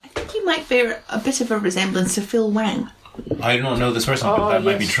you might bear a bit of a resemblance to Phil Wang. I do not know this person, but that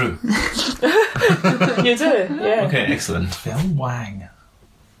might be true. You do, yeah. Okay, excellent. Phil Wang.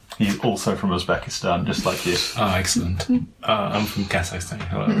 He's also from Uzbekistan, just like you. Oh, excellent. I'm from Kazakhstan,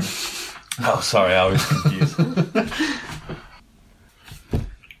 however. Oh, sorry, I was confused.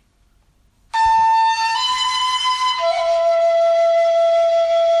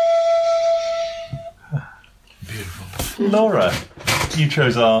 Beautiful. Laura, you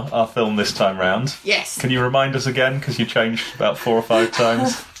chose our film this time round. Yes. Can you remind us again, because you changed about 4 or 5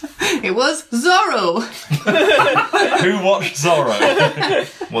 times? It was Zorro. Who watched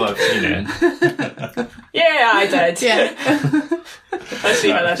Zorro? Well, I've seen it. Yeah, I did. Yeah. Let's see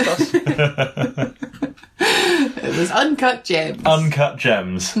how this goes. It was Uncut Gems. Uncut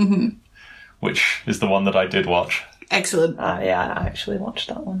Gems, which is the one that I did watch. Excellent. Yeah, I actually watched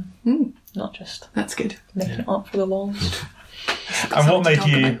that one. Not just That's good. making it up for the lols. And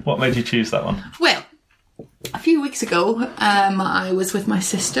what made you choose that one? Well, a few weeks ago, I was with my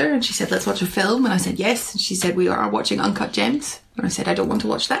sister and she said, let's watch a film. And I said, yes. And she said, we are watching Uncut Gems. And I said, I don't want to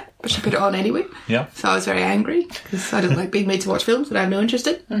watch that. But she put it on anyway. Yeah. So I was very angry because I don't like being made to watch films that I have no interest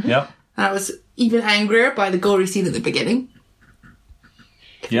in. Yeah. And I was even angrier by the gory scene at the beginning.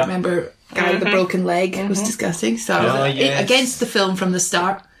 Yeah. Remember, guy with the broken leg was disgusting. So I was yes. against the film from the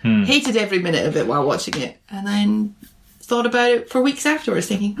start. Hated every minute of it while watching it. And then thought about it for weeks afterwards,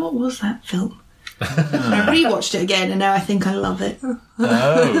 thinking, what was that film? And I rewatched it again, and now I think I love it.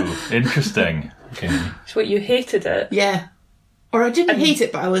 Oh, interesting. Okay. So what, you hated it Yeah. Or I didn't hate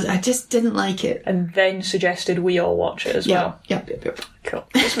it, but I just didn't like it. and then suggested we all watch it as well. Yep. Cool.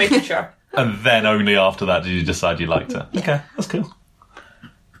 Just making sure. And then only after that did you decide you liked it. Okay, that's cool.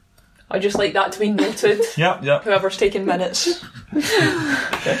 I just like that to be noted. Yep. Whoever's taking minutes.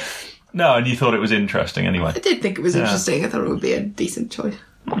 No, and you thought it was interesting anyway. I did think it was interesting. I thought it would be a decent choice.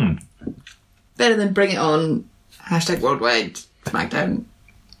 Better than Bring It On, #Worldwide, SmackDown,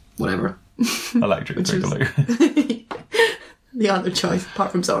 whatever. Electric Which is- Boogaloo. The other choice,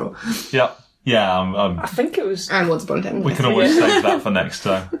 apart from Zorro. Yep. Yeah, I think it was... And Once Upon a Time in we West. can always save that for next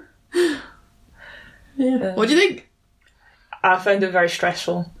time. Yeah. What do you think? I found it very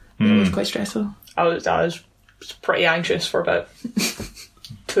stressful. It was quite stressful. I was pretty anxious for about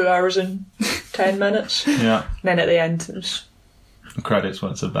 2 hours and 10 minutes. Yeah. And then at the end it was... The credits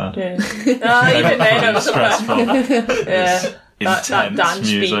weren't so bad. Yeah. Even then it was Stressful. Yeah. Intense that dance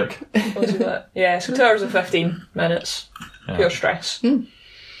music. beat was it? Yeah, so 2 hours and 15 minutes. Yeah. Pure stress.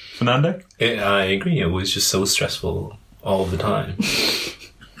 Fernando? I agree. It was just so stressful all the time.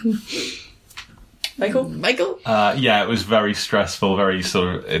 Michael? Yeah, it was very stressful, very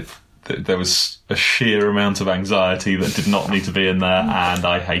sort of... there was a sheer amount of anxiety that did not need to be in there, and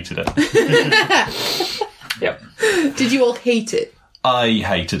I hated it. Yep. Did you all hate it? I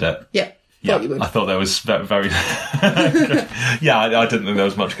hated it. Yeah. Yeah, Thought you would. I thought there was very... yeah, I didn't think there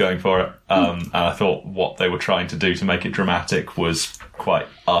was much going for it. And I thought what they were trying to do to make it dramatic was quite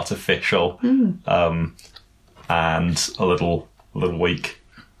artificial and a little weak.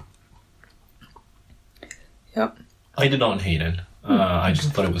 Yep. I did not hate it. I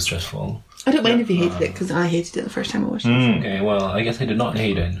just thought it was stressful. I don't mind if you hated it, because I hated it the first time I watched it. Okay, well, I guess I did not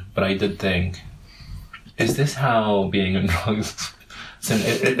hate it, but I did think, is this how being on drugs...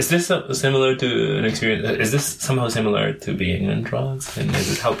 Is this similar to an experience? Is this somehow similar to being on drugs? And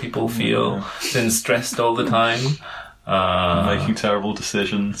is it how people feel? Then stressed all the time? Making terrible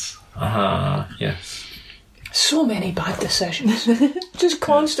decisions. Yes. So many bad decisions. Just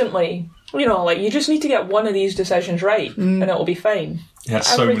constantly. You know, like, you just need to get one of these decisions right, and it'll be fine. He had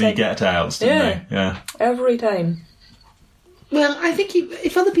so Every many time. get-outs, didn't he? Yeah. Every time. Well, I think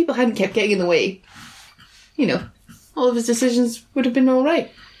if other people hadn't kept getting in the way, you know, all of his decisions would have been all right.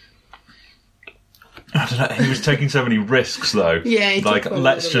 I don't know. He was taking so many risks, though. Yeah, he took like, quite a lot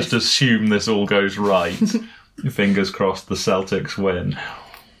let's of just assume this all goes right. Fingers crossed the Celtics win.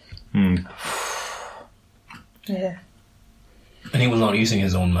 Yeah. And he was not using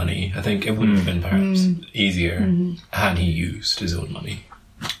his own money. I think it would have been perhaps easier had he used his own money.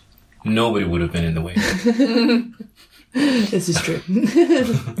 Nobody would have been in the way. This is true.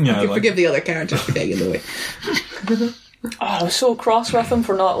 Yeah, like, Forgive the other characters for getting in the way. Oh, I was so cross with him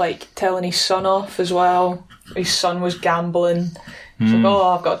for not, like, telling his son off as well. His son was gambling. He's like, oh,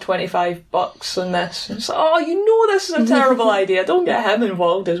 I've got $25 on this. And it's like, oh, you know this is a terrible idea. Don't get him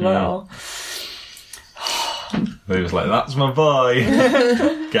involved as well. he was like, that's my boy.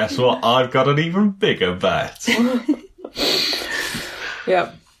 Guess what? I've got an even bigger bet.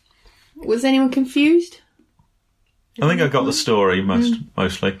 Yep. Was anyone confused? I think I got the story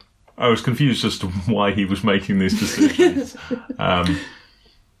mostly. I was confused as to why he was making these decisions.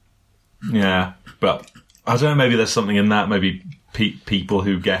 Yeah, but I don't know, maybe there's something in that. Maybe people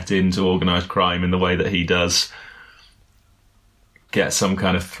who get into organised crime in the way that he does get some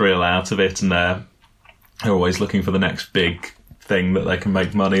kind of thrill out of it, and they're always looking for the next big thing that they can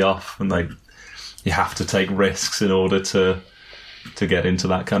make money off, and you have to take risks in order to get into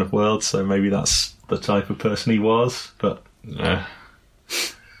that kind of world. So maybe that's the type of person he was, but no,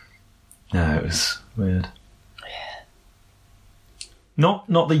 it was weird. Not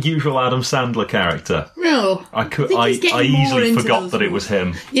the usual Adam Sandler character. No. I think he's I getting more easily into forgot those that it was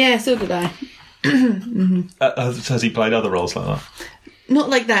him. Yeah, so did I. Has he played other roles like that? Not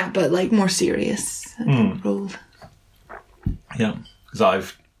like that, but like more serious role. Yeah, because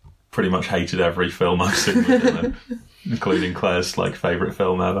I've pretty much hated every film I've seen with him, including Claire's favourite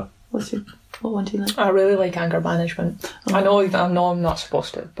film ever. What one do you like? I really like Anger Management. Oh. I know I'm not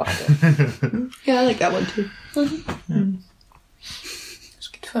supposed to, but I do. Yeah, I like that one too. It's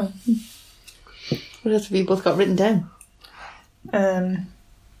a good film. What else have you both got written down?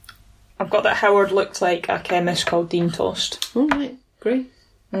 I've got that Howard looked like a chemist called Dean Toast. Oh, right. Great.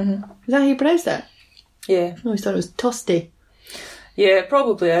 Mm-hmm. Is that how you pronounce that? Yeah. I always thought it was Tosty. Yeah, it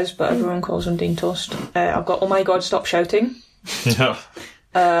probably is, but everyone calls him Dean Toast. I've got Oh My God, Stop Shouting. Yeah.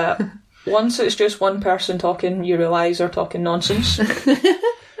 Once it's just one person talking, you realise they're talking nonsense.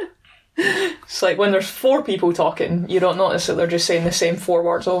 It's like when there's 4 people talking, you don't notice that they're just saying the same 4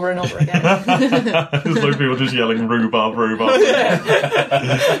 words over and over again. There's like people just yelling rhubarb, rhubarb.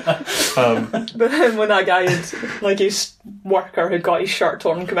 But then when that guy had, his worker had got his shirt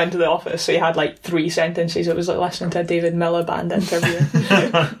torn and come into the office, so he had 3 sentences. It was like listening to a David Miliband interview.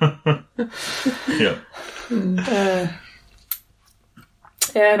 Yeah.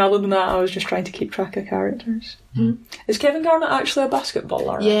 Yeah, and other than that, I was just trying to keep track of characters. Is Kevin Garnett actually a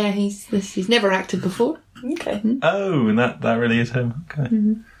basketballer? Yeah, he's never acted before. Okay. Oh, and that really is him.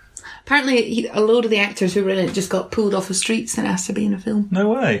 Okay. Apparently, a load of the actors who were in it just got pulled off the streets and asked to be in a film. No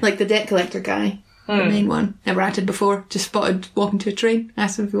way. Like the debt collector guy, the main one, never acted before, just spotted walking to a train,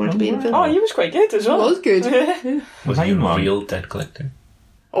 asked him if he wanted to be in a film. Oh, he was quite good as well. It was good. Was he a Main one. real debt collector?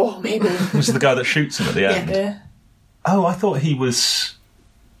 Oh, maybe. This is the guy that shoots him at the end. Yeah. Oh, I thought he was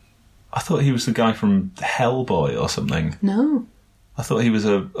the guy from Hellboy or something. No. I thought he was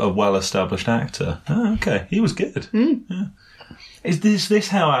a well-established actor. Oh, okay. He was good. Yeah. Is this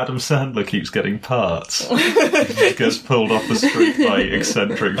how Adam Sandler keeps getting parts? He gets pulled off the street by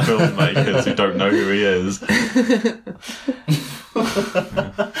eccentric filmmakers who don't know who he is.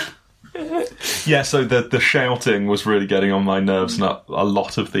 Yeah, so the shouting was really getting on my nerves, and a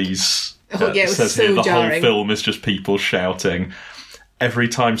lot of these... Oh, yeah, it was says so here the jarring. whole film is just people shouting. Every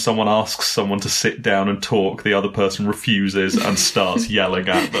time someone asks someone to sit down and talk, the other person refuses and starts yelling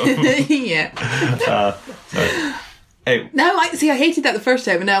at them. Yeah. No, I hated that the first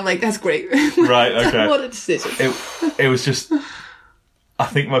time, and now I'm like, that's great. Right, okay. What a decision. It was just... I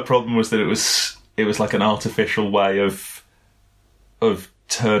think my problem was that it was like an artificial way of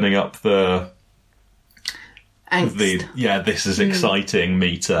turning up the Angst. this is exciting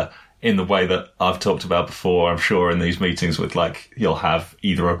meter in the way that I've talked about before, I'm sure, in these meetings with, you'll have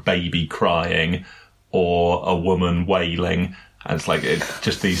either a baby crying or a woman wailing, and it's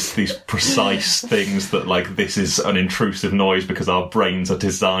just these precise things that, this is an intrusive noise because our brains are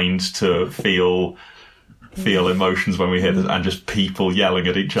designed to feel emotions when we hear this, and just people yelling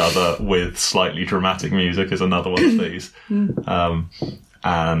at each other with slightly dramatic music is another one of these.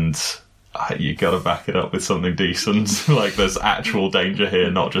 And you got to back it up with something decent. There's actual danger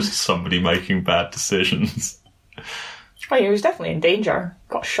here, not just somebody making bad decisions. Oh, he was definitely in danger.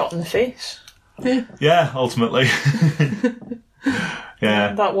 Got shot in the face. Yeah, ultimately.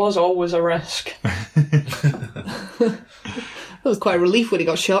 Yeah. That was always a risk. That was quite a relief when he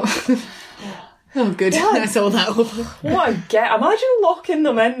got shot. Oh, good. I saw that over. What a get. Imagine locking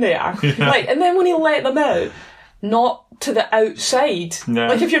them in there. Yeah. And then when he let them out, not to the outside.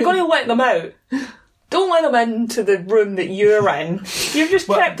 No. If you're going to let them out, don't let them into the room that you're in. You've just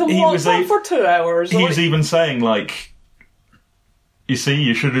kept them locked up for 2 hours. He was even saying, you see,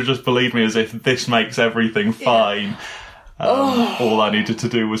 you should have just believed me, as if this makes everything fine. All I needed to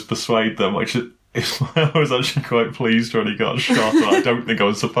do was persuade them, which is why I was actually quite pleased when he got shot. And I don't think I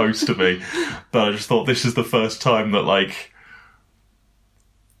was supposed to be, but I just thought this is the first time that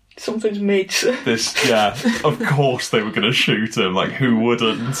something's made. This, yeah, of course they were going to shoot him. Who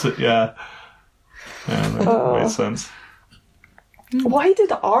wouldn't? Yeah, that made sense. Why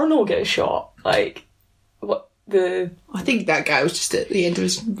did Arno get shot? What the? I think that guy was just at the end of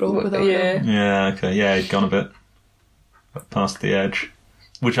his rope with Arno. Yeah. Yeah, okay, yeah, he'd gone a bit past the edge,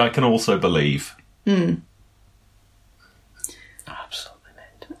 which I can also believe. Absolutely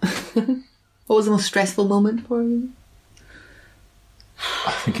meant. What was the most stressful moment for you?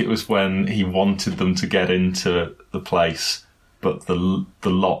 I think it was when he wanted them to get into the place, but the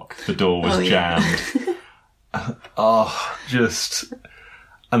door was jammed.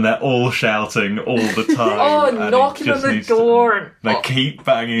 And they're all shouting all the time. Oh, knocking on the door. They keep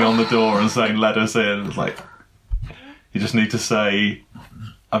banging on the door and saying, "Let us in." It's like, you just need to say,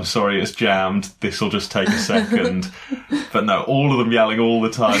 "I'm sorry, it's jammed. This will just take a second." But no, all of them yelling all the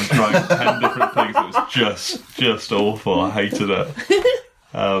time, trying 10 different things. It was just awful. I hated it.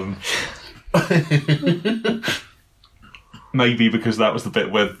 Maybe because that was the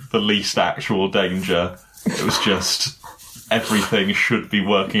bit with the least actual danger. It was just everything should be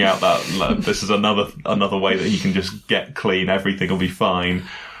working out that this is another way that he can just get clean. Everything will be fine.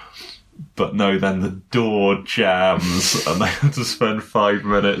 But no, then the door jams and they have to spend 5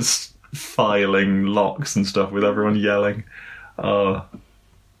 minutes filing locks and stuff with everyone yelling. I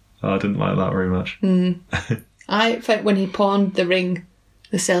didn't like that very much. I found when he pawned the ring,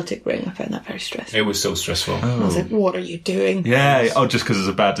 the Celtic ring, I found that very stressful. It was so stressful. I was like, what are you doing? Yeah, just because it's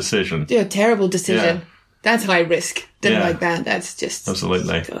a bad decision. Yeah, terrible decision. Yeah. That's high risk. Didn't Yeah. like that. That's just...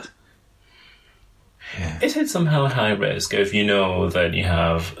 Absolutely. God. Is it somehow high risk if you know that you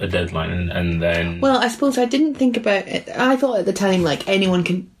have a deadline and then... Well, I suppose I didn't think about it. I thought at the time, like, anyone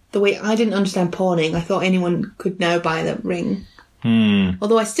can... The way I didn't understand pawning, I thought anyone could now buy the ring.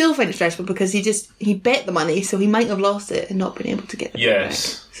 Although I still find it stressful because he bet the money, so he might have lost it and not been able to get the ring back.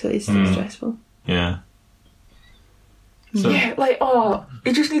 So it's still stressful. Yeah. So, Yeah, like,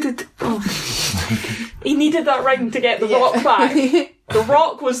 he just needed... he needed that ring to get the rock back. The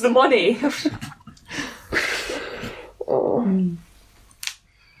rock was the money.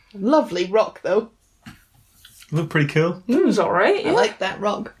 Lovely rock, though. looked pretty cool. It was alright, I like that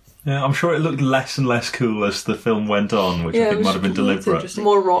rock. Yeah, I'm sure it looked less and less cool as the film went on, which I think might have been deliberate. interesting.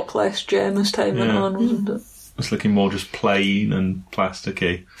 More rock, less gem as time went Yeah. on, wasn't it? It's looking more just plain and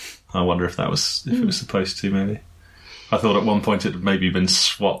plasticky. I wonder if it was supposed to, maybe. I thought at one point it had maybe been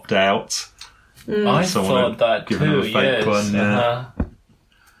swapped out. I Someone thought that given him too, a fake yes. one, yeah. Uh-huh.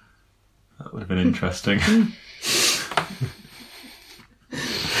 That would have been interesting.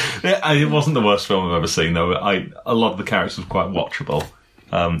 Yeah, it wasn't the worst film I've ever seen, though. A lot of the characters were quite watchable,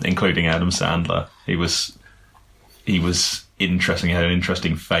 including Adam Sandler. He was interesting. He had an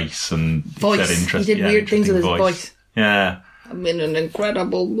interesting face and Voice. He did weird things with his voice. Yeah. I'm in an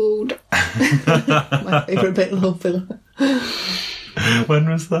incredible mood. My favourite bit of the whole film. When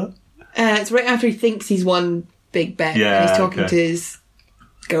was that? It's right after he thinks he's won big bet. Yeah, and he's talking okay. to his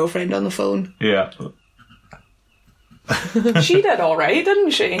girlfriend on the phone. Yeah. She did alright, didn't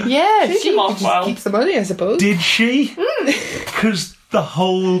she? Yeah, She came off just well. keeps the money, I suppose. Did she? Because the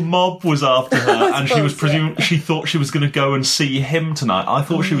whole mob was after her, and she was she thought she was going to go and see him tonight. I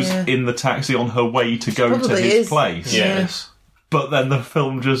thought she was in the taxi on her way to go to Probably his is. place. Yes. But then the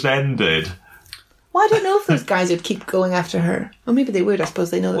film just ended. Well, I don't know if those guys would keep going after her. Or maybe they would. I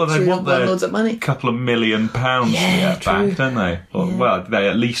suppose they know that Well, they she want won their loads of money. couple of £1 million to Yeah, get back, true. don't they? Well, they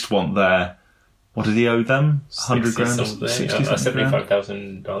at least want their... What did he owe them? 100 grand? 60 60 something grand?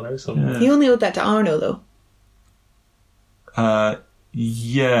 $75,000 something. Yeah. He only owed that to Arno, though.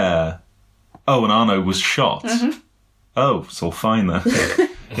 Yeah. Oh, and Arno was shot. Mm-hmm. Oh, it's all fine then.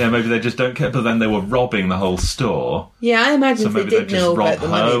 Yeah, maybe they just don't care. But then they were robbing the whole store. Yeah, I imagine So if they maybe they'd did just know rob about the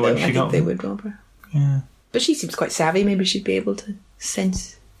her money, when though, she I think got they them. would rob her. Yeah. But she seems quite savvy. Maybe she'd be able to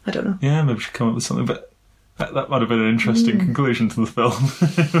sense... I don't know. Yeah, maybe she'd come up with something. But that might have been an interesting conclusion to the film.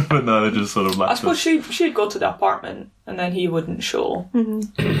 But no, they just sort of I left suppose it. she'd go to the apartment and then he wouldn't show.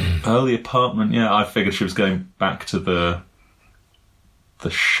 Oh, the apartment. Yeah, I figured she was going back to the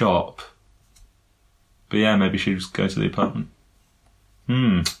shop. But yeah, maybe she'd just go to the apartment.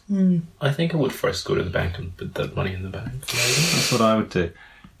 I think I would first go to the bank and put that money in the bank. Maybe. That's what I would do.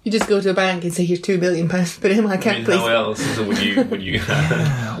 You just go to a bank and say, here's £2 million, put it in my I account, mean, please. how else would you? But you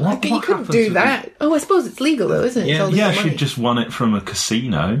couldn't do that. Oh, I suppose it's legal, though, isn't it? It's Yeah. all Yeah, legal money. she'd just won it from a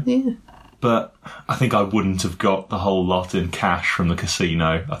casino. Yeah. But I think I wouldn't have got the whole lot in cash from the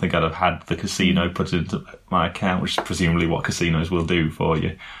casino. I think I'd have had the casino put into my account, which is presumably what casinos will do for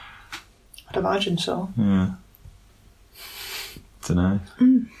you. I'd imagine so. Yeah. Dunno.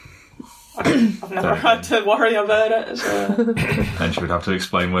 I've never had to worry about it. So. Then she would have to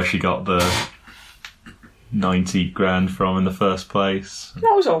explain where she got the 90 grand from in the first place.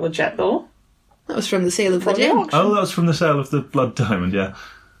 That was all legit, though. That was from the sale of the From the gem. auction. Oh, that was from the sale of the blood diamond, yeah.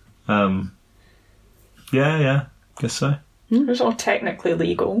 Yeah, guess so. It was all technically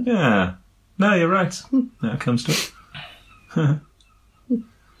legal. Yeah. No, you're right. Now it comes to it.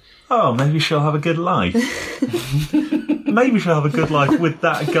 Oh, maybe she'll have a good life. maybe she'll have a good life with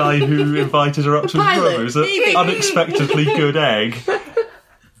that guy who invited her up to his pilot, room. It was an maybe. unexpectedly good egg.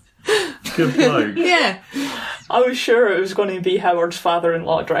 Good bloke. Yeah. I was sure it was going to be Howard's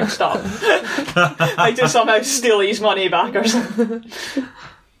father-in-law dressed up. I just somehow steal his money back or something.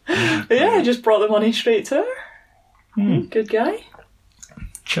 But yeah, I just brought the money straight to her. Good guy.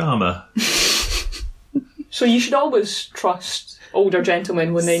 Charmer. So you should always trust older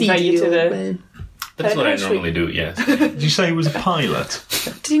gentlemen when they invite you to the... That's what I penthouse normally do, yes. Did you say he was a pilot?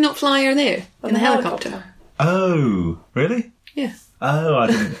 Did he not fly her there in the helicopter? Oh, really? Yeah. Oh, I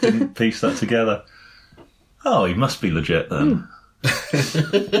didn't piece that together. Oh, he must be legit then.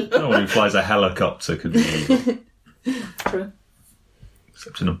 No one who flies a helicopter could be evil. True.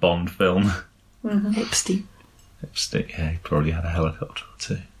 Except in a Bond film. Epstein. Epstein, yeah, he probably had a helicopter or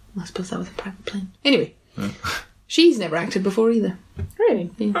two. I suppose that was a private plane. Anyway. She's never acted before either.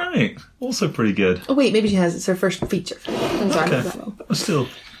 Really? Right, also pretty good. Oh wait, maybe she has. It's her first feature. I'm sorry, I got that wrong. But still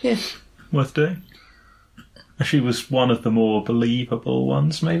Yeah. worth doing. And she was one of the more believable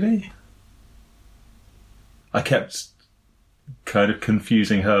ones, maybe? I kept kind of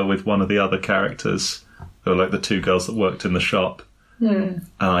confusing her with one of the other characters. They were like the two girls that worked in the shop. And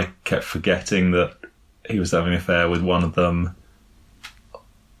I kept forgetting that he was having an affair with one of them.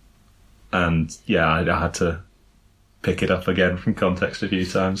 And yeah, I had to pick it up again from context a few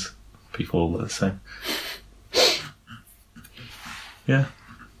times. People all look the same. Yeah.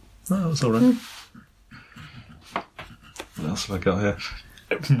 No, that was alright. What else have I got here?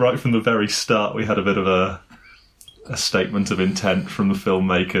 Right from the very start, we had a bit of a statement of intent from the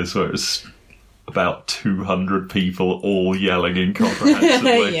filmmakers where it was about 200 people all yelling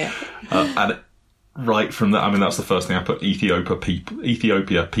incomprehensibly. Yeah. And right from that, I mean, that's the first thing I put,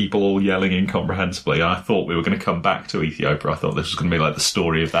 Ethiopia, people all yelling incomprehensibly. And I thought we were going to come back to Ethiopia. I thought this was going to be like the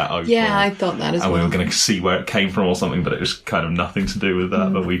story of that opal. Yeah, I thought that as and well. we were going to see where it came from or something, but it was kind of nothing to do with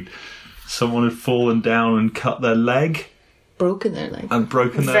that. But someone had fallen down and cut their leg. Broken their leg. And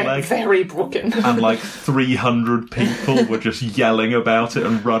broken their leg. Very broken. And like 300 people were just yelling about it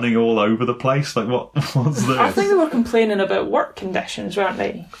and running all over the place. Like, what's this? I think they were complaining about work conditions, weren't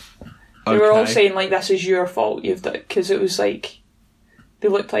they? They were all saying, like, this is your fault, you've done, because it was like, they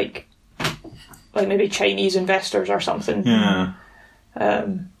looked like maybe Chinese investors or something. Yeah.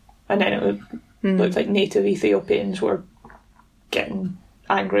 And then it looked like native Ethiopians were getting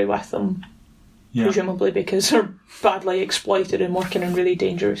angry with them, presumably because they're badly exploited and working in really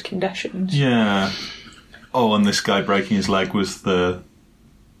dangerous conditions. Yeah. Oh, and this guy breaking his leg was the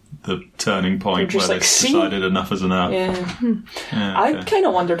turning point where they decided enough is enough. Yeah. Yeah, I kind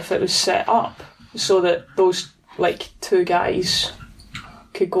of wondered if it was set up so that those, like, two guys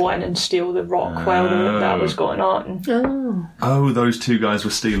could go in and steal the rock while that was going on. Oh, those two guys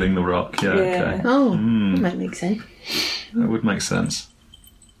were stealing the rock. Yeah, okay. Oh, that might make sense. That would make sense.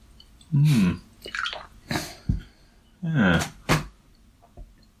 Yeah.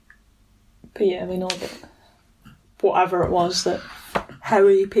 But yeah, we know that whatever it was that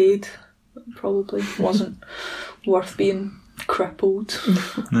Howie paid probably wasn't worth being crippled.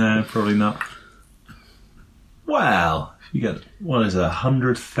 No, probably not. Well, if you get, what is it,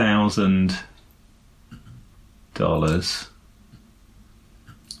 $100,000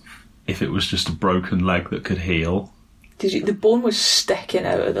 if it was just a broken leg that could heal. The bone was sticking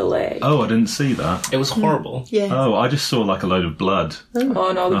out of the leg. Oh, I didn't see that. It was horrible. Yeah. Oh, I just saw like a load of blood.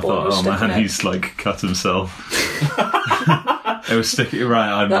 Oh no, the I bone was thought, sticking man, out. he's like cut himself. It was sticking,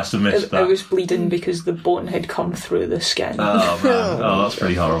 right, I must have missed that. It was bleeding because the bone had come through the skin. Oh, man. Oh, that's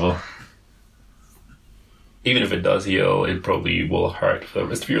pretty horrible. Even if it does heal, it probably will hurt for the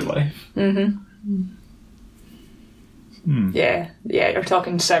rest of your life. Yeah, you're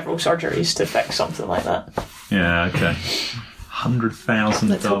talking several surgeries to fix something like that. Yeah, okay. $100,000.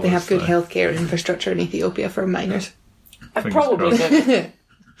 Let's hope they have good though. healthcare infrastructure in Ethiopia for minors. I Fingers probably crossed. do.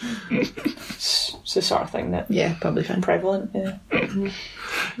 It's the sort of thing that Yeah, probably fine. prevalent. Yeah.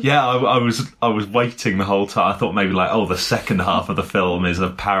 Yeah, I was waiting the whole time. I thought maybe like, the second half of the film is a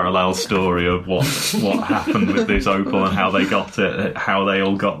parallel story of what happened with this opal and how they got it, how they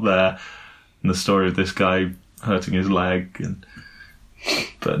all got there, and the story of this guy hurting his leg.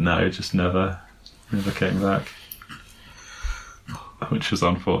 But no, it just never came back, which is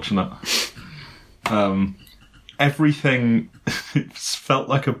unfortunate. Everything felt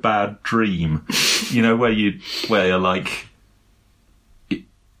like a bad dream, you know, where you're like,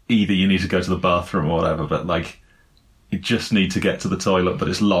 either you need to go to the bathroom or whatever, but like you just need to get to the toilet, but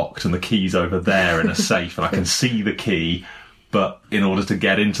it's locked and the key's over there in a safe, and I can see the key, but in order to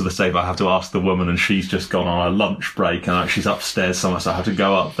get into the safe I have to ask the woman, and she's just gone on a lunch break and she's upstairs somewhere, so I have to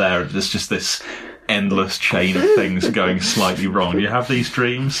go up there, and there's just this endless chain of things going slightly wrong. Do you have these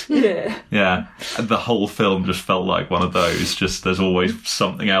dreams? Yeah. Yeah. The whole film just felt like one of those. Just there's always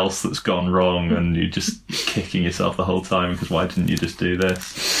something else that's gone wrong, and you're just kicking yourself the whole time because why didn't you just do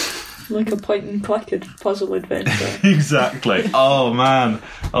this? Like a point and click puzzle adventure. Exactly. Oh man.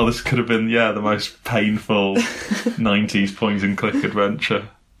 Oh, this could have been the most painful 90s point and click adventure.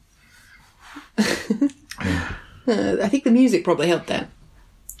 I think the music probably helped out.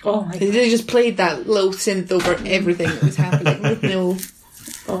 Oh my god. They just played that low synth over everything that was happening with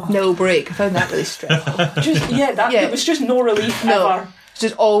no break. I found that really stressful. It was just no relief ever. It's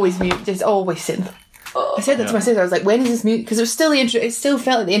just always music, just always synth. I said that to my sister. I was like, "When is this music?" Because it was still it still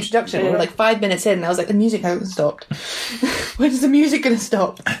felt like the introduction. Yeah. We were like 5 minutes in, and I was like, "The music hasn't stopped. When is the music going to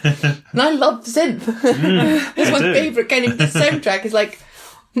stop?" And I loved synth. That's my favourite kind of. The soundtrack is like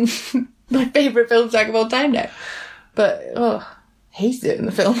my favourite film track of all time now. But hated it in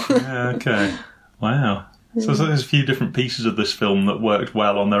the film. Okay. Wow. So there's a few different pieces of this film that worked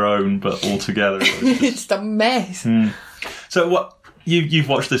well on their own, but all together it was just... It's just a mess. So what? You've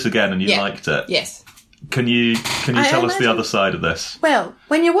watched this again and you liked it. Yes. Can you tell us the other side of this? Well,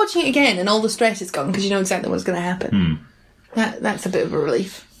 when you're watching it again and all the stress is gone because you know exactly what's going to happen, that's a bit of a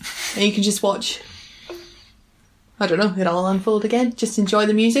relief. And you can just watch, I don't know, it all unfold again. Just enjoy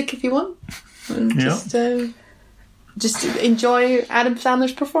the music if you want. And just enjoy Adam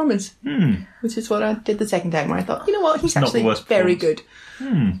Sandler's performance. Which is what I did the second time, where I thought, you know what, he's actually very good.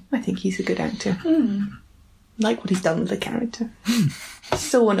 I think he's a good actor. Like what he's done with the character.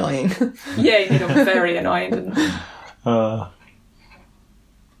 So annoying. Yeah, he made him very annoying, didn't he? I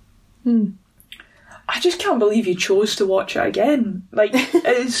just can't believe you chose to watch it again. Like,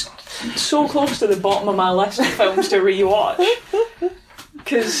 it's so close to the bottom of my list of films to rewatch.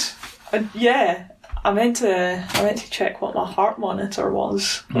 Because, I meant to check what my heart monitor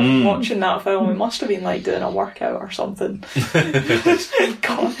was watching that film. It must have been like doing a workout or something.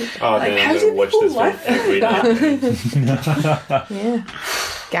 God, how do watch people this film live every that? Yeah.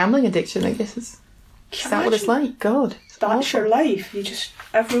 Gambling addiction, I guess. Is that what it's like? God. That's your life.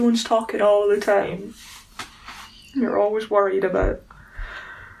 Everyone's talking all the time. You're always worried about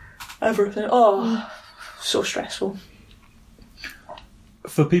everything. Oh, so stressful.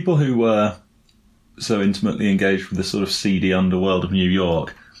 For people who were so intimately engaged with the sort of seedy underworld of New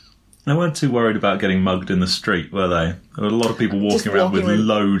York, they weren't too worried about getting mugged in the street, were they? There were a lot of people walking around with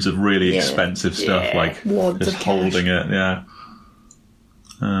loads of really expensive stuff, like wads just of holding cash.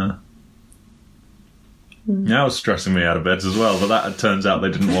 it, That was stressing me out a bit as well, but that turns out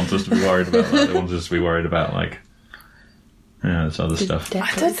they didn't want us to be worried about that. They wanted us to be worried about, this other stuff.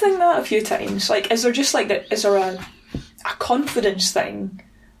 I did think that a few times. Like, is there just is there a confidence thing?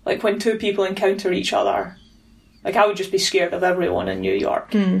 Like, when two people encounter each other, like, I would just be scared of everyone in New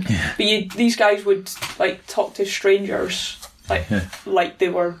York. But these guys would, like, talk to strangers, like they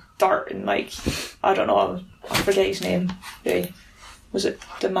were dirt, and, like, I don't know, I forget his name. Was it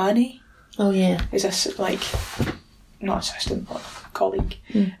Damani? Oh, yeah. Is this, like, not assistant, but colleague.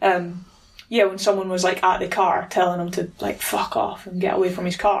 When someone was, like, at the car telling him to, like, fuck off and get away from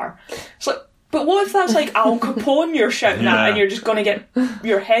his car. It's like, but what if that's like Al Capone you're shouting at and you're just going to get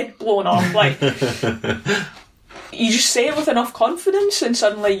your head blown off? Like, you just say it with enough confidence and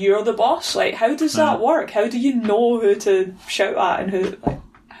suddenly you're the boss. Like, how does that work? How do you know who to shout at and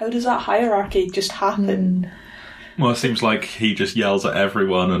how does that hierarchy just happen? Well, it seems like he just yells at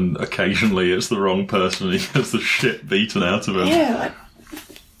everyone and occasionally it's the wrong person and he gets the shit beaten out of him. Yeah, like,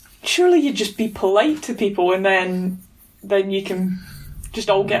 surely you'd just be polite to people and then you can just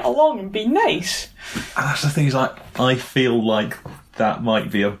all get along and be nice. And that's the thing, is like, I feel like that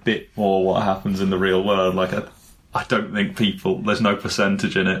might be a bit more what happens in the real world. Like, I don't think there's no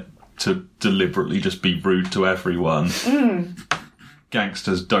percentage in it to deliberately just be rude to everyone.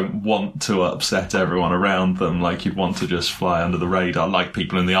 Gangsters don't want to upset everyone around them. Like, you'd want to just fly under the radar, like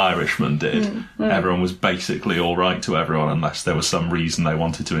people in The Irishman did. Everyone was basically all right to everyone unless there was some reason they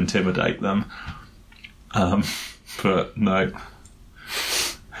wanted to intimidate them. But no.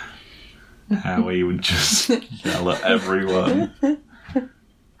 Howie would just yell at everyone. Do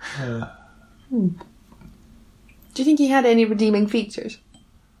you think he had any redeeming features?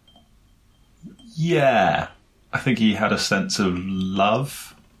 Yeah. I think he had a sense of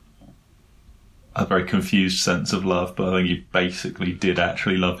love. A very confused sense of love, but I think he basically did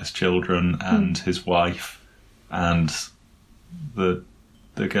actually love his children and his wife and the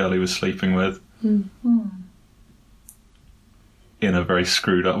girl he was sleeping with. In a very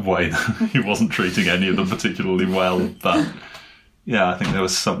screwed up way. He wasn't treating any of them particularly well, but yeah, I think there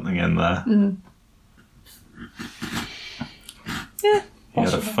was something in there. Yeah. He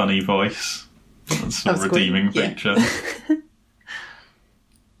had a funny voice. That's a was good. redeeming Yeah. feature.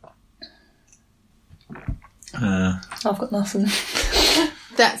 I've got nothing.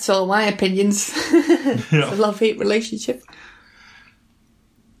 That's all my opinions. It's a love-hate relationship.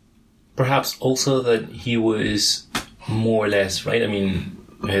 Perhaps also that he was more or less right. I mean,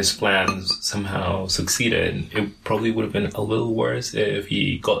 his plans somehow succeeded. It probably would have been a little worse if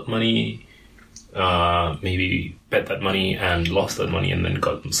he got money, maybe bet that money and lost that money, and then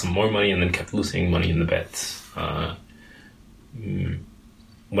got some more money and then kept losing money in the bets. What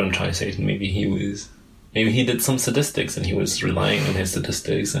I'm trying to say is maybe he did some statistics and he was relying on his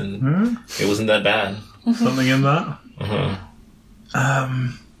statistics, and it wasn't that bad. Something in that.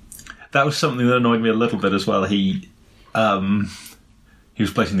 That was something that annoyed me a little bit as well. He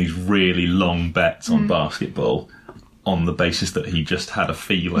was placing these really long bets on basketball on the basis that he just had a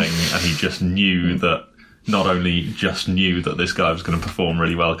feeling, and he just knew that, not only just knew that this guy was going to perform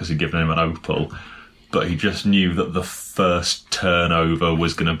really well because he'd given him an opal, but he just knew that the first turnover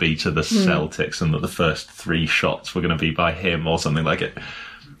was going to be to the Celtics and that the first 3 shots were going to be by him or something like it.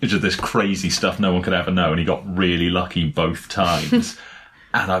 It's just this crazy stuff no one could ever know, and he got really lucky both times.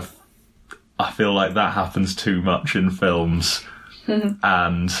 And I feel like that happens too much in films,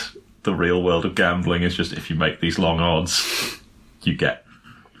 and the real world of gambling is just, if you make these long odds, you get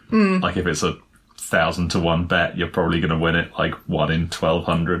like, if it's a 1,000 to 1 bet, you're probably going to win it like 1 in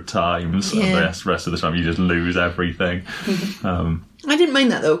 1,200 times, and the rest of the time you just lose everything. I didn't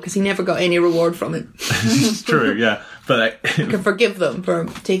mind that though, because he never got any reward from it. It's true, yeah, but I can forgive them for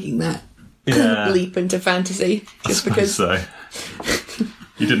taking that leap into fantasy, just because so.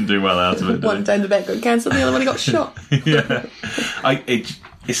 You didn't do well out of it, did one you? time the bet got cancelled, the other one got shot. Yeah,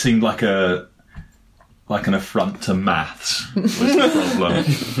 it seemed like an affront to maths was the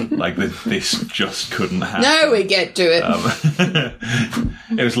problem. Like, this just couldn't happen. Now we get to it.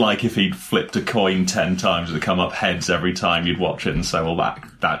 It was like if he'd flipped a coin 10 times, it'd come up heads every time you'd watch it and say, well,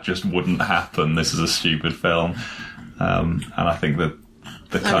 that just wouldn't happen. This is a stupid film. And I think that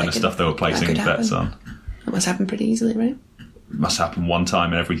the kind of stuff they were placing bets on That must happen pretty easily, right? must happen one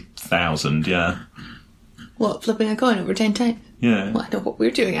time in every 1,000, yeah. What, flipping a coin over 10 times? Yeah. Well, I know what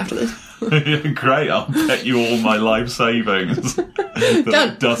we're doing after this. Great, I'll bet you all my life savings that Done.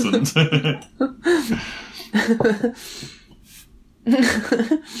 it doesn't.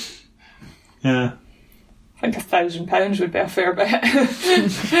 Yeah. I think £1,000 would be a fair bet.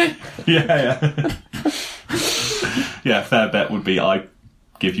 Yeah. Yeah, fair bet would be I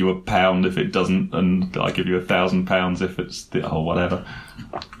give you £1 if it doesn't, and I give you £1,000 if it's or whatever.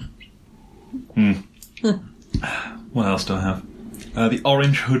 What else do I have? The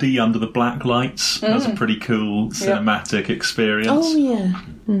orange hoodie under the black lights. That's a pretty cool cinematic experience. Oh, yeah.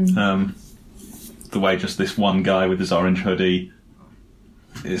 The way just this one guy with his orange hoodie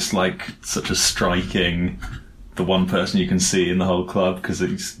is like such a striking, the one person you can see in the whole club because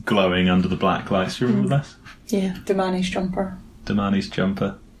he's glowing under the black lights. Do you remember that? Yeah. Damani's jumper. Damani's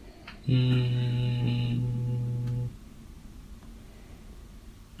jumper.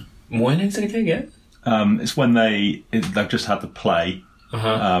 When exactly again? It's when they've just had the play,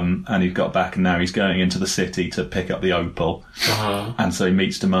 and he's got back, and now he's going into the city to pick up the opal. And so he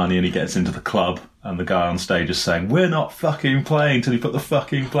meets Damani, and he gets into the club, and the guy on stage is saying, "We're not fucking playing till you put the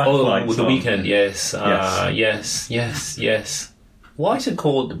fucking black lights with the on." weekend, yes. Yes. Yes. Why is it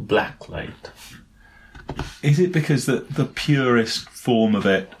called black light? Is it because the purest form of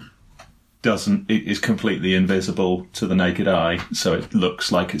it is completely invisible to the naked eye, so it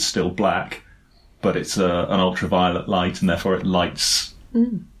looks like it's still black, but it's an ultraviolet light, and therefore it lights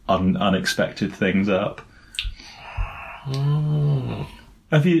unexpected things up.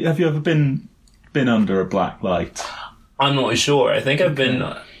 Have you ever been under a black light? I'm not sure. I think I've been.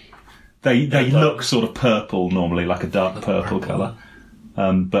 They look sort of purple normally, like a dark purple colour.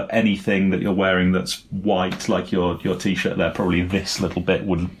 But anything that you're wearing that's white, like your t-shirt there, probably this little bit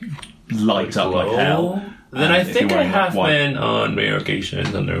would light up like hell. Then I think I have white, been on rare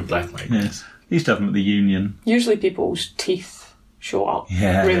occasions under black light. Yes. They used to have them at the Union. Usually people's teeth show up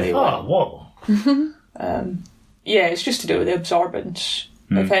really well. Oh, whoa. Yeah, it's just to do with the absorbance.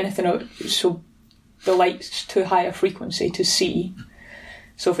 If anything, so the light's too high a frequency to see.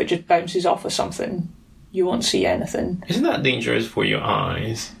 So if it just bounces off of something, you won't see anything. Isn't that dangerous for your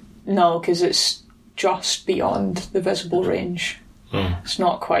eyes? No, because it's just beyond the visible range. It's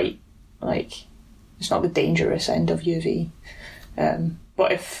not quite it's not the dangerous end of UV.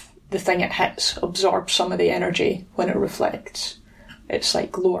 But if the thing it hits absorbs some of the energy when it reflects, it's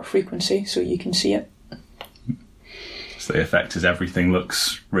like lower frequency, so you can see it. So the effect is everything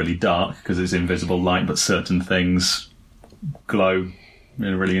looks really dark because it's invisible light, but certain things glow in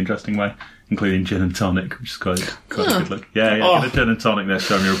a really interesting way. including gin and tonic, which is quite a good look. Yeah, get a gin and tonic there,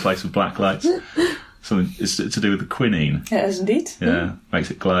 showing you replaced with black lights. Something it's to do with the quinine. It is indeed. Yeah,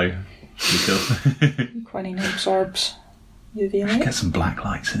 makes it glow. Pretty cool. Quinine absorbs UV light. Get some black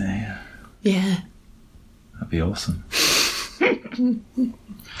lights in here. Yeah. That'd be awesome.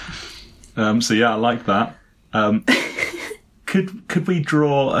 So yeah, I like that. Could we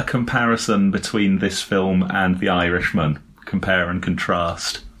draw a comparison between this film and The Irishman? Compare and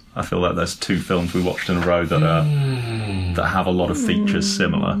contrast. I feel like there's two films we watched in a row that have a lot of features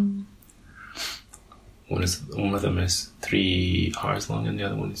similar. One of them is 3 hours long, and the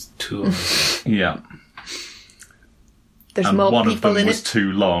other one is 2 hours. Yeah. There's And more one of people them in was it.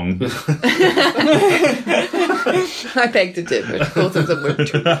 too long. I begged to differ. Both of them were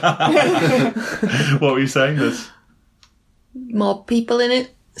true. What were you saying? There's... More people in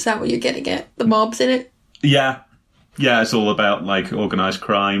it. Is that what you're getting at? The mob's in it. Yeah, it's all about like organised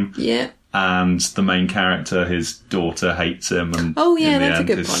crime. Yeah. And the main character, his daughter hates him, and Oh, yeah, in the that's a end,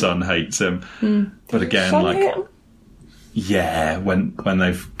 good his one. son hates him. But again, Son like, hate him? yeah, when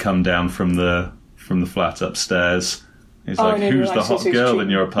they've come down from the flat upstairs, he's Oh, like, and he "Who's the realises hot who's girl in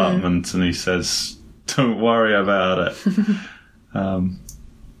cheating. your apartment?" And he says, "Don't worry about it."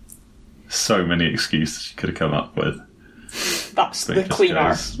 So many excuses you could have come up with. That's But the it just cleaner.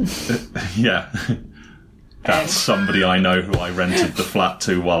 goes- yeah. That's somebody I know who I rented the flat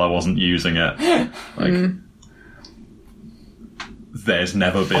to while I wasn't using it. Like, there's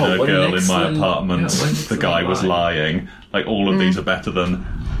never been a what an girl in my excellent- apartment. yeah, what an The guy excellent was line. lying. Like, all of these are better than,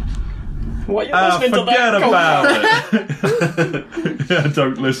 What you're listening to forget that about it. Yeah,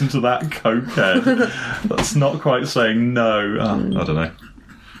 don't listen to that cokehead. That's not quite saying no. I don't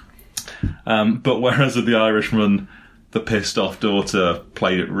know. But whereas with The Irishman, the pissed off daughter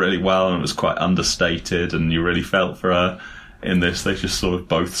played it really well and it was quite understated and you really felt for her. In this, they just sort of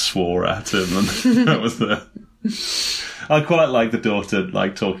both swore at him and that was the... I quite like the daughter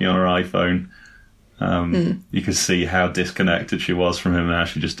like talking on her iPhone. You could see how disconnected she was from him and how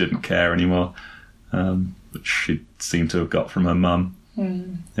she just didn't care anymore, which she seemed to have got from her mum. Yeah,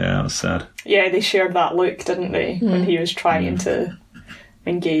 that was sad. Yeah, they shared that look, didn't they? When he was trying to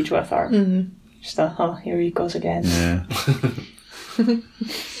engage with her. Just here he goes again. Yeah.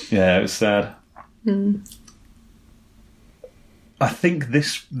 Yeah, it was sad. I think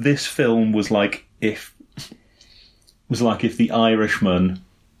this film was like if The Irishman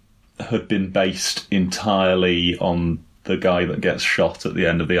had been based entirely on the guy that gets shot at the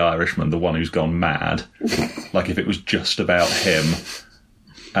end of The Irishman, the one who's gone mad. Like if it was just about him,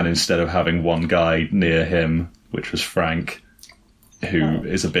 and instead of having one guy near him, which was Frank, who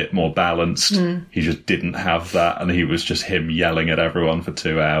is a bit more balanced, he just didn't have that, and he was just him yelling at everyone for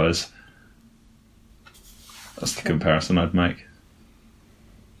 2 hours. That's the comparison I'd make.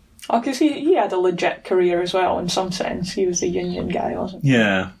 Oh, because he had a legit career as well, in some sense. He was the union guy, wasn't he?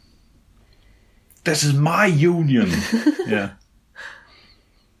 Yeah. This is my union. Yeah.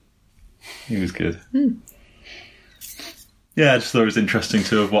 He was good. Yeah, I just thought it was interesting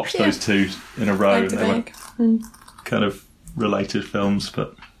to have watched those two in a row. Back to They were back. kind of related films,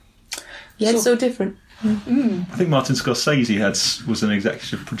 but Yeah, it's so different. I think Martin Scorsese was an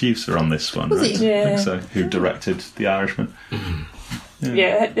executive producer on this one, Was right? he? Yeah. I think so. Who directed The Irishman.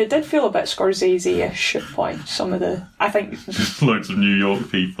 Yeah, it did feel a bit Scorsese-ish at points. Some of the... I think... Loads of New York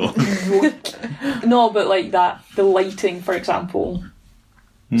people. No, but like that, the lighting, for example,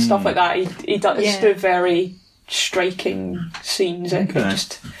 stuff like that. He does Yeah. do very striking scenes. It could Okay.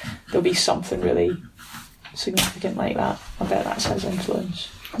 just... There'll be something really significant like that. I bet that's his influence.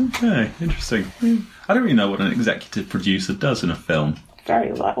 Okay, interesting. I don't really know what an executive producer does in a film.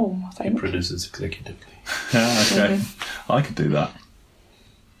 Very little, I He think. produces executively. Okay. I could do that.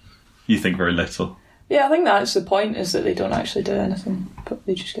 You think very little. Yeah, I think that's the point, is that they don't actually do anything, but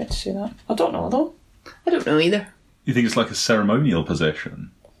they just get to see that. I don't know, though. I don't know either. You think it's like a ceremonial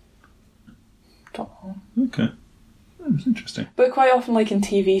position? Don't know. Okay. That's interesting. But quite often, like in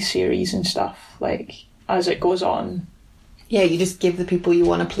TV series and stuff, like, as it goes on, Yeah, you just give the people you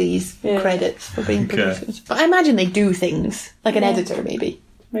want to please Yeah. credits for being Okay. producers. But I imagine they do things. Like an editor, maybe.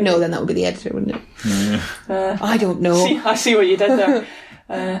 Maybe. No, then that would be the editor, wouldn't it? Yeah. I don't know. I see what you did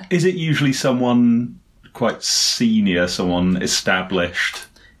there. Is it usually someone quite senior, someone established,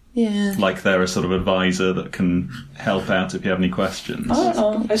 Yeah. like they're a sort of advisor that can help out if you have any questions? I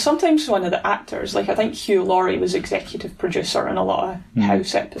don't know. It's sometimes one of the actors. Like, I think Hugh Laurie was executive producer in a lot of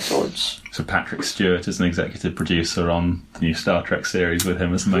House episodes. So Patrick Stewart is an executive producer on the new Star Trek series with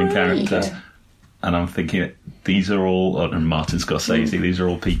him as the main character. Yeah. And I'm thinking these are all, and Martin Scorsese, these are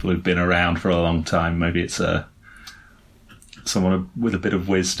all people who've been around for a long time. Maybe it's a someone with a bit of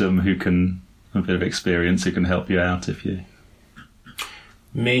wisdom a bit of experience who can help you out if you...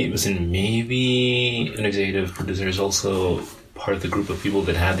 Maybe an executive producer is also part of the group of people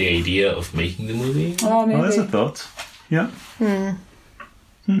that had the idea of making the movie. Oh, maybe. Oh, there's a thought. Yeah.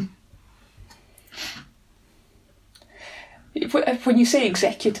 When you say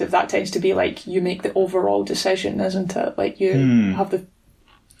executive, that tends to be like you make the overall decision, isn't it? Like you have the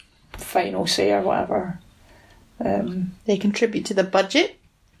final say or whatever. They contribute to the budget.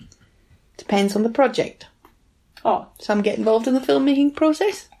 Depends on the project. Oh, Some get involved in the filmmaking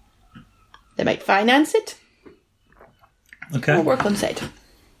process. They might finance it Okay. or work on set.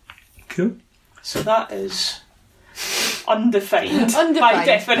 Cool. so that is undefined, by Undefined.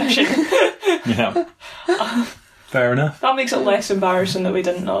 definition. Yeah. Fair enough. That makes it less embarrassing that we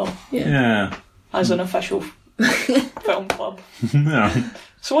didn't know Yeah. as an official film club. Yeah.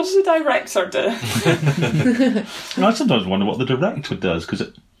 So what does the director do? I sometimes wonder what the director does, because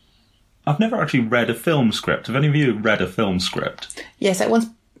I've never actually read a film script. Have any of you read a film script? Yes, I once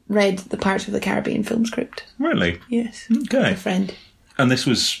read the Pirates of the Caribbean film script. Really? Yes. A Okay. friend. And this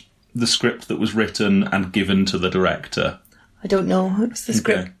was the script that was written and given to the director? I don't know. It was the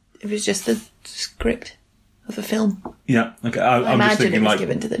script. Okay. It was just the script of a film. Yeah. Okay. I I'm just imagine thinking it was like...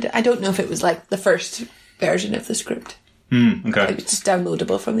 given to the... I don't know if it was like the first version of the script. Okay. It was just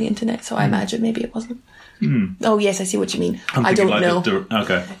downloadable from the internet, so I imagine maybe it wasn't. Oh, yes, I see what you mean. I'm I thinking don't like know.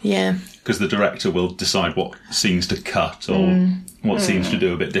 Okay. Yeah. Because the director will decide what scenes to cut or what scenes to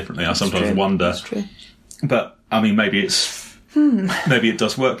do a bit differently. I sometimes True. wonder. That's true. But, I mean, maybe it's... Maybe it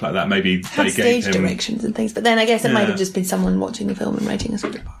does work like that. Maybe they Had gave stage him... directions and things, but then I guess it might Yeah. have just been someone watching the film and writing a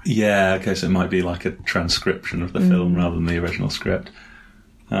script. Yeah, okay, so it might be like a transcription of the film rather than the original script.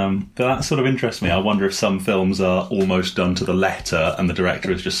 But that sort of interests me. I wonder if some films are almost done to the letter and the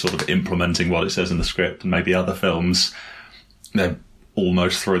director is just sort of implementing what it says in the script, and maybe other films, they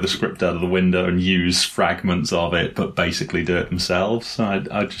almost throw the script out of the window and use fragments of it, but basically do it themselves. I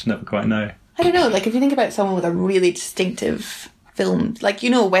just never quite know. I don't know, like if you think about someone with a really distinctive film, like, you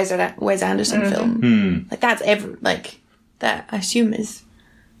know, Wes Anderson film, like that's that I assume is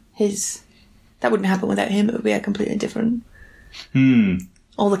his, that wouldn't happen without him. It would be a completely different,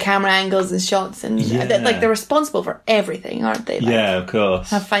 all the camera angles and shots and Yeah. like they're responsible for everything, aren't they? Like, Yeah, of course.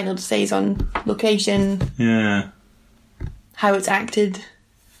 have final says on location, Yeah. how it's acted.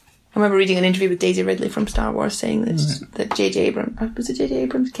 I remember reading an interview with Daisy Ridley from Star Wars saying that J.J.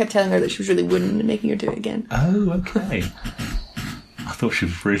 Abrams kept telling her that she was really wooden and making her do it again. Oh, okay. I thought she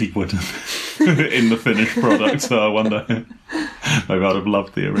was really wooden in the finished product, so I wonder. Maybe I'd have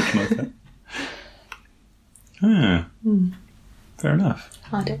loved the original cut. Ah, fair enough.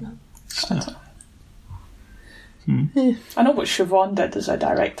 I don't know. Stuff. I know what Siobhan did as a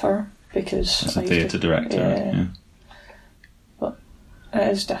director, because As a I used theatre to- director. Yeah. But it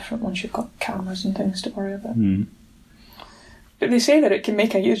is different once you've got cameras and things to worry about. Mm. But they say that it can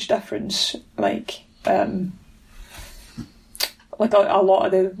make a huge difference, like a lot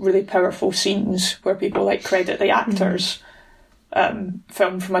of the really powerful scenes where people like credit the actors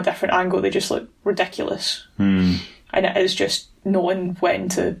filmed from a different angle, they just look ridiculous. And it is just knowing when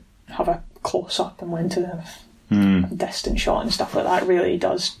to have a close up and when to have a distant shot and stuff like that really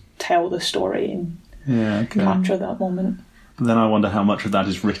does tell the story and Yeah, okay. capture that moment. But then I wonder how much of that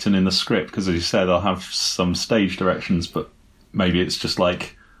is written in the script, because as you said, I'll have some stage directions, but maybe it's just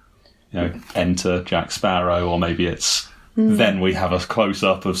like, you know, enter Jack Sparrow, or maybe it's then we have a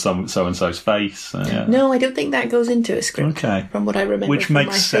close-up of so-and-so's face. Yeah. No, I don't think that goes into a script. Okay. From what I remember Which from my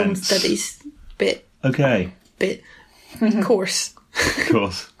makes film sense. studies bit Okay, course. of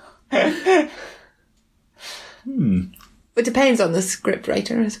course. It depends on the script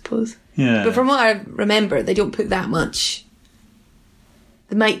writer, I suppose. Yeah. But from what I remember, they don't put that much.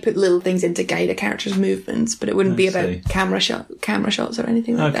 They might put little things in to guide a character's movements, but it wouldn't be about see. camera shots or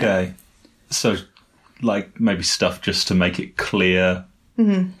anything like that. Okay. So, like, maybe stuff just to make it clear.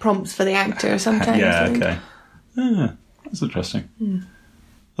 Prompts for the actor sometimes. Yeah, I think. okay. Yeah, that's interesting. I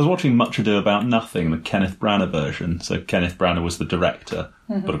was watching Much Ado About Nothing, the Kenneth Branagh version. So Kenneth Branagh was the director,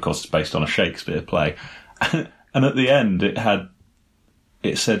 but of course it's based on a Shakespeare play. And at the end it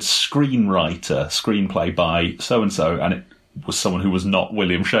said screenplay by so-and-so, and it was someone who was not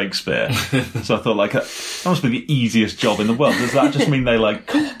William Shakespeare. So I thought, like, that must be the easiest job in the world. Does that just mean they, like,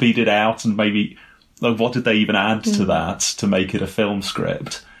 copied it out and maybe... Like, what did they even add to that to make it a film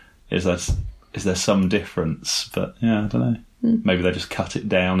script? Is there some difference? But, yeah, I don't know. Maybe they just cut it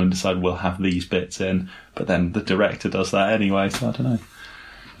down and decide we'll have these bits in, but then the director does that anyway, so I don't know.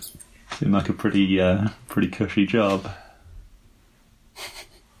 Seemed like a pretty cushy job.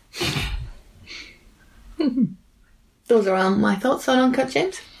 those are all my thoughts on Uncut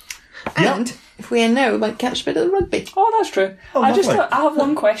Gems. Yep. And if we end now, we might catch a bit of the rugby. Oh, that's true. Oh, I lovely. have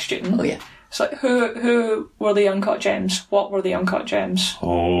one question. Oh, yeah. So, who were the Uncut Gems? What were the Uncut Gems?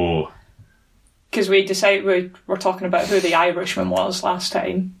 Oh, Because we decided we were talking about who the Irishman was last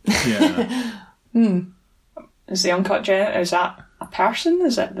time. yeah. Is the Uncut Gem, is that a person?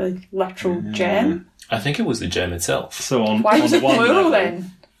 Is it the literal gem? I think it was the gem itself. So on Why was on it one plural level,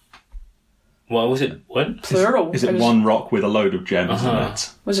 then? What was it? What? Plural. Is it one rock with a load of gems in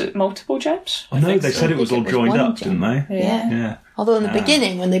it? Was it multiple gems? Oh no, think they so. said it was I all think it was joined one up, gem. didn't they? Yeah. Yeah. Although in the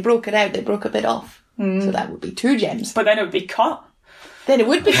beginning, when they broke it out, they broke a bit off. So that would be 2 gems. But then it would be cut. Then it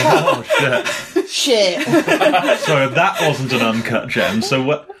would be cut. Oh shit! Shit. So that wasn't an uncut gem. So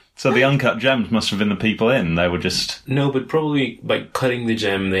what? So the uncut gems must have been the people in. They were just. No, but probably by cutting the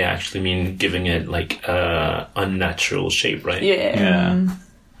gem, they actually mean giving it like a unnatural shape, right? Yeah.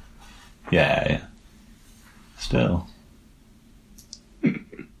 Yeah. Still.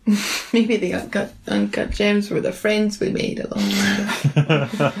 Maybe the uncut gems were the friends we made along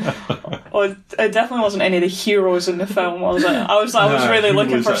the way. Well, it definitely wasn't any of the heroes in the film, was it? I was No, really who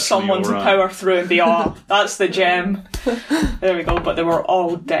looking was for actually someone to alright? power through and be, oh, that's the gem. There we go. But they were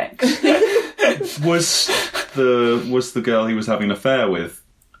all dicks. Was the girl he was having an affair with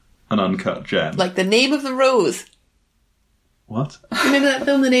an uncut gem? Like The Name of the Rose. What? Remember that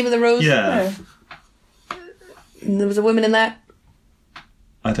film, The Name of the Rose? Yeah. And there was a woman in that.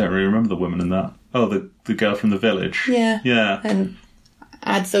 I don't really remember the woman in that. Oh, the girl from the village. Yeah. Yeah. And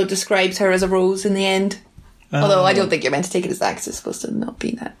Adso describes her as a rose in the end. Although I don't think you're meant to take it as that 'cause it's supposed to not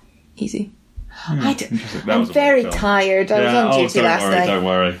be that easy. Interesting. That I'm was a very weird film. tired. I was on duty don't last worry, night. Don't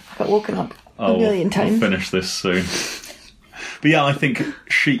worry. Got woken up a I'll million times. finish this soon. But yeah, I think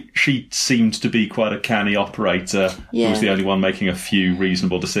she seemed to be quite a canny operator. Yeah. Who was the only one making a few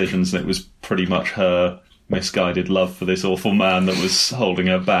reasonable decisions, and it was pretty much her misguided love for this awful man that was holding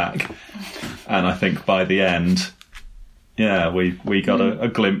her back. And I think by the end, yeah, we got a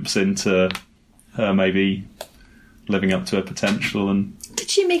glimpse into her maybe living up to her potential. And Did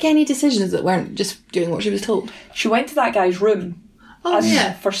she make any decisions that weren't just doing what she was told? She went to that guy's room Oh,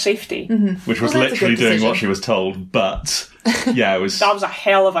 yeah. for safety. which was Well, that's a literally good doing decision. what she was told, but yeah, it was. That was a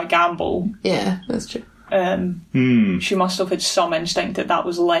hell of a gamble. Yeah, that's true. She must have had some instinct that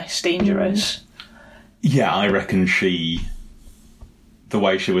was less dangerous. Yeah, I reckon the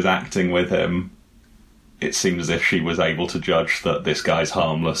way she was acting with him, it seemed as if she was able to judge that this guy's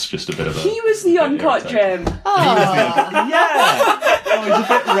harmless, just a bit of a... He was the uncut gem. Oh, Yeah! Oh, he's a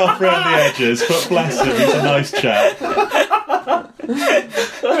bit rough around the edges, but bless him, he's a nice chap. great.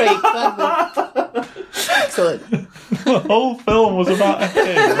 Lovely. Excellent. The whole film was about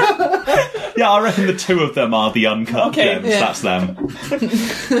him. Yeah, I reckon the two of them are the uncut Okay, gems. yeah. That's them.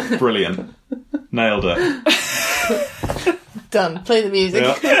 Brilliant. Nailed it. Done. Play the music.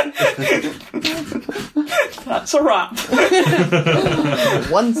 Yeah. That's a wrap.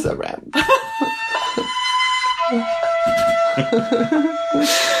 Once around.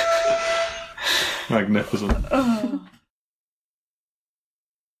 Magnificent.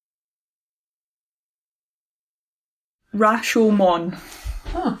 Rashomon.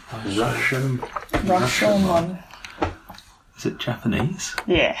 Russian. Rashomon. Is it Japanese?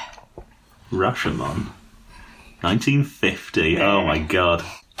 Yeah. Rashomon. 1950. Oh my god.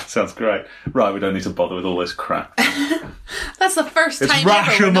 Sounds great. Right, we don't need to bother with all this crap. That's the first It's time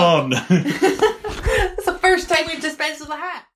ever. Rashomon! That's the first time we've dispensed with a hat.